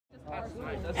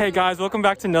Hey guys, welcome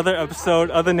back to another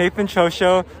episode of the Nathan Cho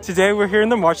Show. Today we're here in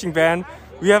the marching band.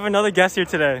 We have another guest here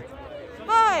today.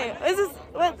 Hi, is this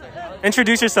what?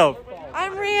 Introduce yourself.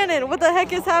 I'm Rhiannon. What the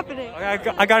heck is happening?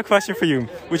 I got a question for you.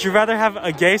 Would you rather have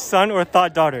a gay son or a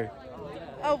thought daughter?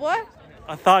 A what?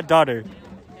 A thought daughter.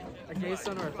 A gay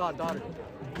son or a thought daughter?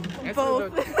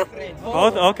 Both.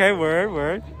 Both? Okay,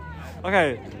 word.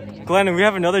 Okay, Glennon, we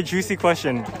have another juicy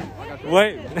question.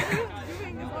 What?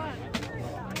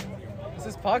 It's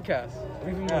this podcast.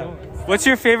 What's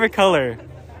your favorite color?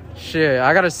 Shit,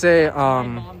 I gotta say,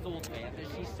 Majestic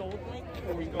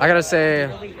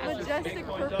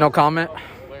purple. no comment.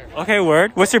 Okay,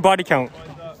 word. What's your body count?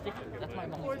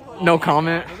 No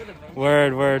comment.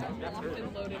 Word.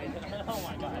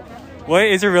 What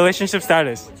is your relationship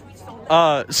status?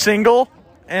 Single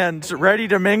and ready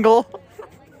to mingle.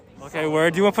 Okay,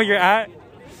 word. Do you want to put your at?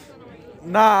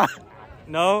 Nah.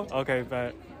 No? Okay,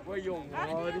 bet. No, he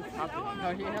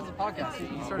has a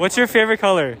podcast. What's your favorite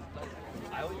color?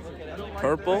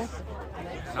 Purple.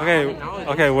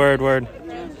 Okay, word.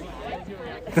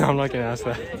 No, I'm not gonna ask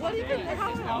that.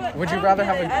 Would you rather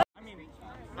have a...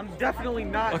 I'm definitely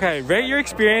not. Okay, rate your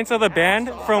experience of the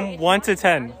band from 1 to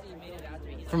 10.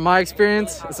 From my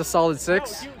experience, it's a solid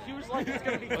 6.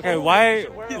 Okay, why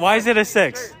is it a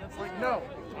 6?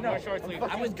 I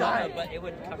was gonna, but it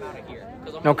would come out of here.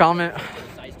 No comment.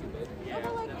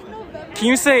 Can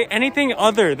you say anything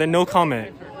other than no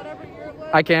comment?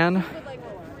 I can.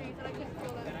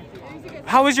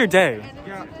 How was your day?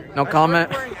 No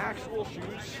comment.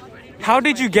 How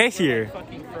did you get here?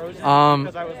 From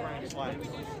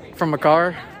a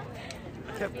car.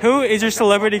 Who is your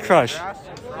celebrity crush?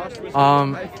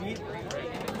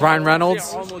 Ryan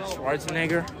Reynolds.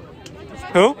 Schwarzenegger.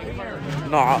 Who?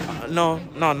 No,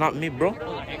 not me, bro.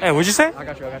 Hey, what'd you say? I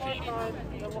got you.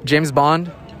 James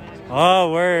Bond.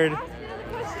 Oh, word.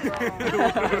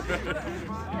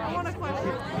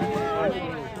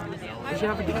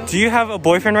 Do you have a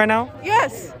boyfriend right now?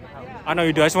 Yes. I know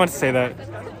you do. I just wanted to say that.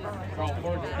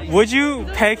 Would you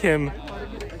peg him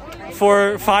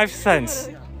for 5 cents?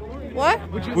 What?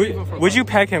 Would you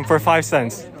peg him for 5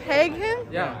 cents? Peg him?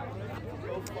 Yeah.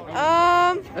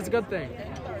 That's a good thing.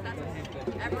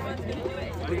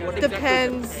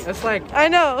 Depends. It's like, I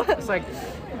know.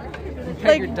 you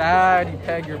peg your dad, you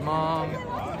peg your mom.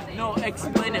 No,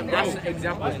 explain it. That's the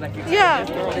example. Yeah.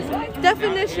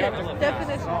 Definition.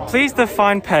 Please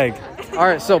define peg. All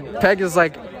right, so peg is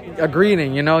like a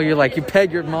greeting, you know? You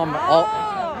peg your mom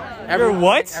Your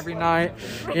what? every night.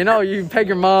 You know, you peg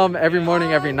your mom every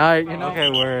morning, every night, you know? Okay,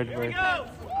 word.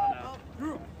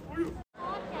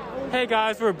 Hey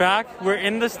guys, we're back. We're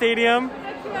in the stadium.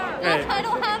 Hey, I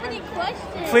don't have any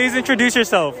questions. please introduce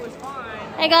yourself.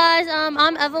 Hey guys,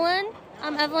 I'm Evelyn.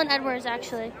 I'm Evelyn Edwards,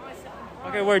 actually.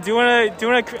 Okay, word. Do you wanna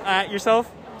at yourself?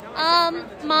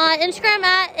 My Instagram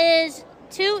is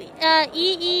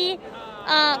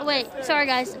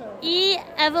E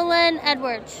Evelyn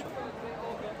Edwards.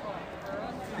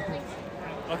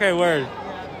 Okay, word.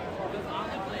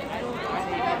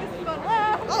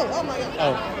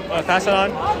 Oh, pass it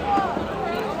on.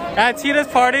 At Tita's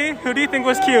party, who do you think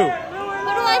was cute? Who do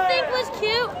I think was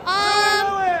cute?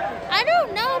 I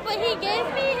don't know, but he gave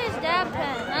me his dab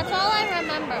pen. That's all I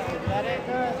remember.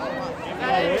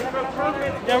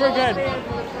 Yeah, we're good.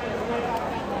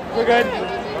 What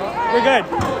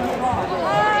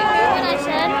I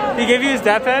said? He gave you his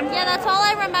dab pen? Yeah, that's all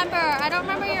I remember. I don't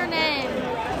remember your name.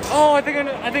 Oh, I think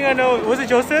I know. Was it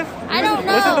Joseph? I don't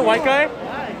know. Was it the white guy?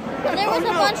 There was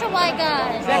a bunch of white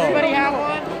guys. Does everybody have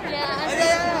one? Yeah.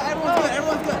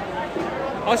 Everyone's good.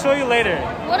 I'll show you later.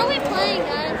 What are we playing,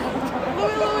 guys?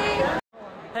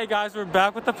 Hey guys, we're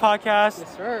back with the podcast.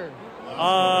 Yes, sir.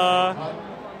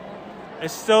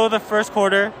 It's still the first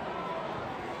quarter.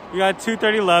 We got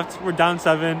 2:30 left. We're down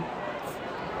 7.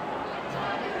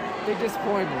 Big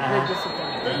disappointment.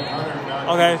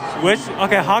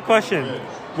 Okay, hot question.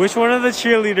 Which one of the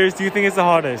cheerleaders do you think is the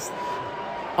hottest?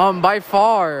 By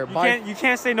far. You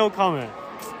can't say no comment.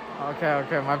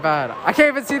 Okay, my bad. I can't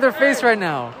even see their face right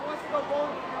now.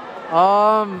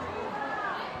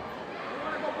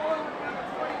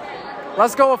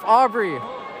 Let's go with Aubrey.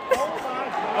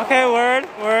 Okay, word.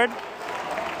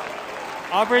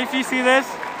 Aubrey, if you see this,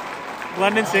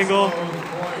 London single.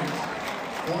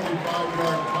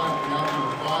 25-yard punt down to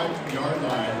the 5-yard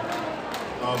line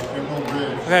of Emerald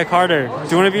Ridge. Okay, Carter, do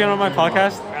you want to be on my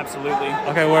podcast? Absolutely.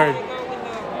 Okay, word.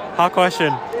 Hot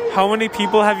question. How many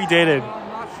people have you dated?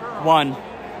 1.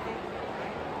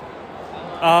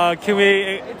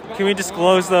 Can we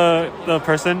disclose the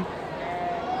person?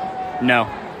 No.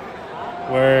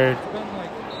 Word.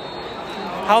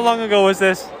 How long ago was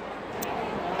this?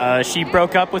 She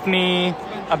broke up with me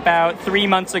about 3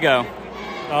 months ago.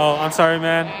 Oh, I'm sorry,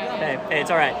 man. Hey, it's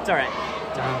all right. It's all right.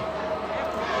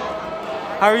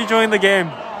 How are you enjoying the game?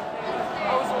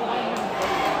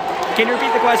 Can you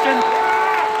repeat the question?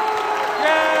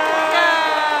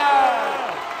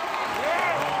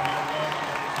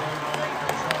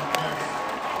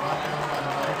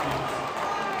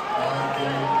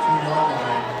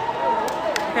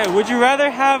 Okay, would you rather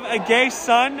have a gay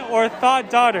son or a thought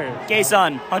daughter? Gay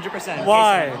son, 100%.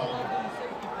 Why? Gay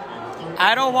son.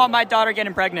 I don't want my daughter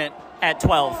getting pregnant at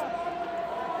 12.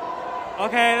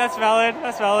 Okay, that's valid.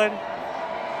 That's valid.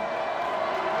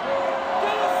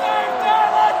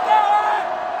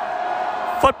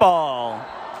 Football.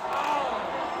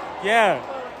 Yeah.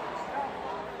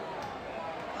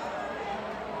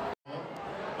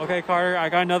 Okay, Carter, I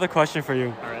got another question for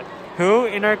you. All right. Who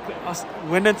in our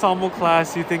wind ensemble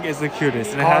class do you think is the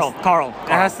cutest? And Carl. It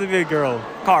has to be a girl.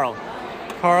 Carl.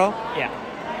 Carl? Yeah.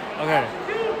 Okay.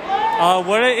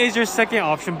 What is your second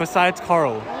option besides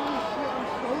Carl?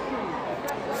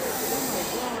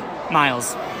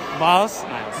 Miles. Miles?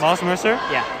 Miles Mercer?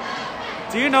 Yeah.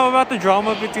 Do you know about the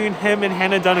drama between him and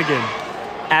Hannah Dunnigan?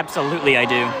 Absolutely, I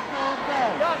do.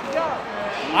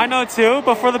 I know too,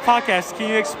 but for the podcast, can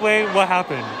you explain what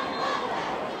happened?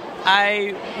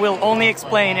 I will only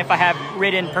explain if I have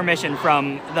written permission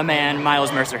from the man,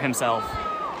 Miles Mercer himself.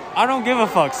 I don't give a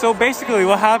fuck. So basically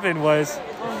what happened was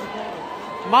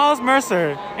Miles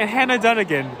Mercer and Hannah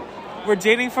Dunnigan were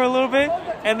dating for a little bit,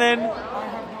 and then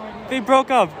they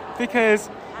broke up because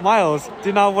Miles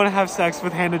did not want to have sex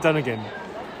with Hannah Dunnigan.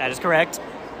 That is correct.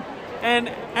 And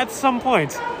at some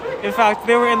point, in fact,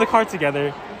 they were in the car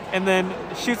together, and then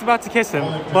she was about to kiss him,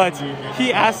 but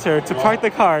he asked her to park the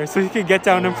car so he could get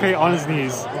down and pray on his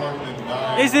knees.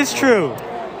 Is this true?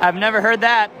 I've never heard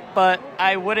that, but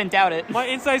I wouldn't doubt it. My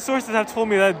inside sources have told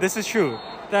me that this is true.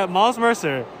 That Miles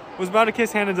Mercer was about to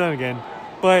kiss Hannah Dunnigan,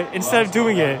 but instead of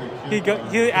doing it,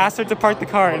 he asked her to park the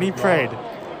car and he prayed.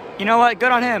 You know what?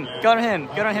 Good on him. Good on him.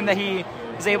 Good on him that he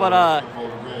is able to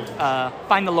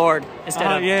find the Lord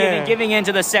instead of giving in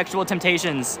to the sexual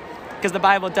temptations. Because the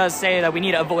Bible does say that we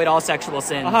need to avoid all sexual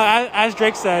sin. As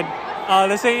Drake said,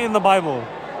 they say it in the Bible.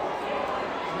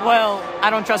 Well, I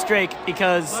don't trust Drake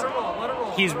because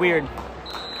he's weird.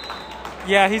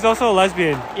 Yeah, he's also a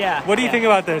lesbian. Yeah. What do you think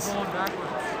about this?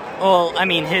 Well, I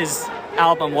mean, his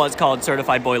album was called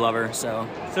Certified Boy Lover, so...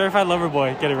 Certified Lover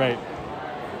Boy, get it right.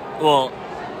 Well,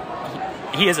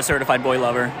 he is a certified boy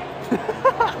lover.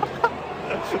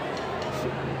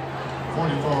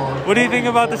 What do you think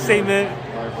about the statement,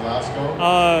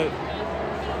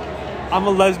 I'm a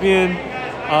lesbian,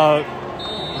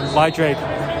 by Drake?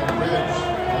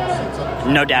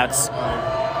 No doubts.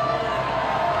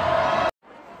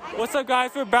 What's up,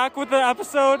 guys? We're back with the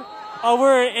episode.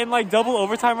 We're in like double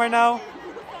overtime right now.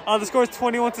 The score is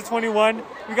 21-21.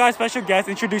 We got a special guest.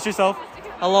 Introduce yourself.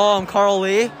 Hello, I'm Carl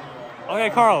Lee. Okay,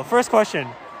 Carl, first question.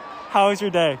 How was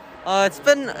your day?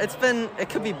 It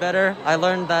could be better. I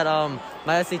learned that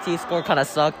my SAT score kind of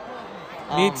sucked.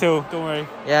 Me too, don't worry.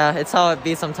 Yeah, it's how it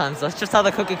be sometimes. That's just how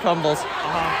the cookie crumbles.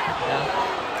 Yeah.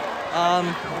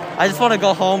 I just want to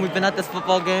go home. We've been at this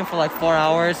football game for like 4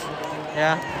 hours.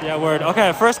 Yeah. Yeah, word.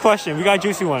 Okay, first question. We got a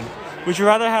juicy one. Would you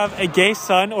rather have a gay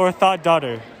son or a thought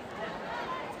daughter?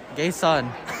 Gay son.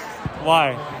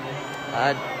 Why?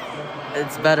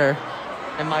 It's better,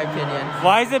 in my opinion.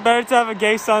 Why is it better to have a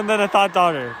gay son than a thought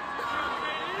daughter?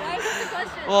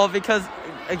 Well, because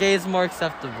a gay is more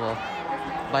acceptable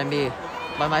by me,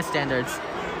 by my standards.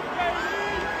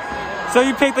 So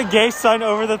you pick the gay son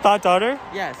over the thought daughter?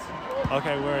 Yes.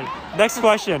 Okay, word. Next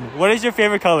question. What is your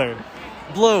favorite color?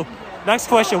 Blue. Next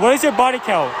question. What is your body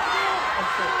count?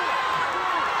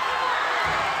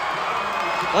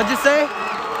 What'd you say?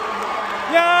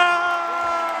 Yeah!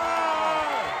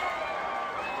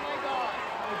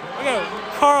 Okay,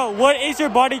 Carl, what is your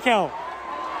body count?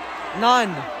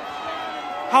 None.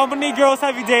 How many girls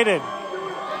have you dated?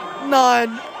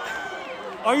 None.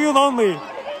 Are you lonely?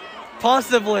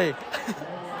 Possibly.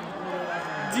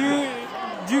 Do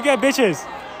you get bitches?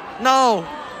 No.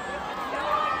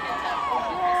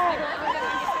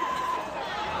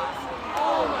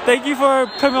 Thank you for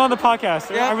coming on the podcast.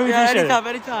 Yeah, I really appreciate anytime, it.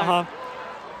 anytime.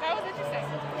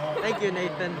 Thank you,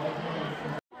 Nathan.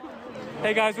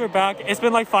 Hey guys, we're back. It's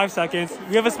been like 5 seconds.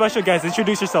 We have a special guest.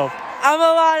 Introduce yourself. I'm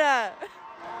Alana.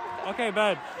 Okay,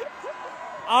 bad.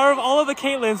 Out of all of the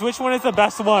Caitlins, which one is the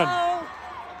best one?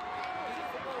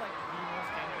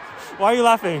 Why are you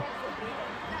laughing?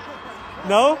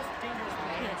 No?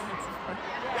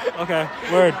 Okay,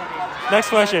 word. Next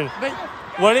question.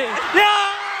 What is... Yeah!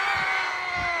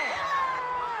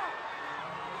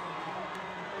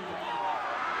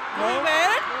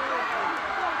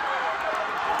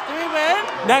 Do we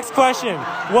win? Next question.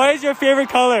 What is your favorite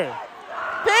color?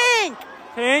 Pink!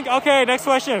 Pink? Okay, next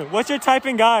question. What's your type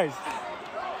in guys?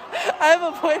 I have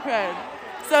a boyfriend.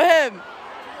 So him.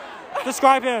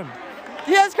 Describe him.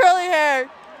 He has curly hair.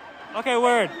 Okay,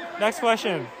 word. Next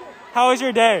question. How was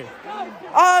your day?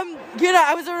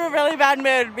 I was in a really bad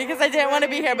mood because I didn't want to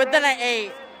be here, but then I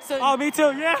ate. So Oh, me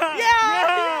too. Yeah.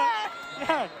 Yeah.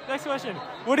 Yeah. Next question.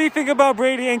 What do you think about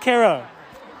Brady and Kara?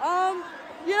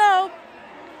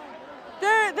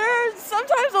 They're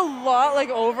sometimes a lot like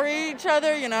over each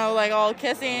other, like all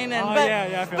kissing and but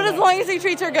I feel but as that. long as he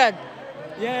treats her good.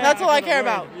 Yeah, That's all I feel care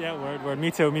that. about. Yeah, word.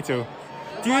 Me too.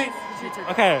 Do you?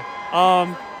 Okay.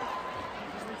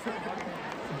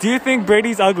 Do you think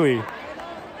Brady's ugly?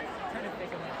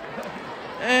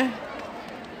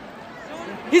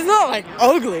 He's not like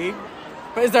ugly,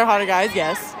 but is there hotter guys?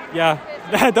 Yes. Yeah.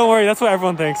 Don't worry. That's what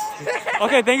everyone thinks.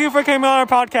 Okay. Thank you for coming on our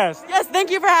podcast. Yes, thank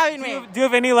you for having me. Do you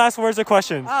have any last words or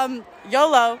questions?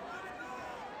 YOLO.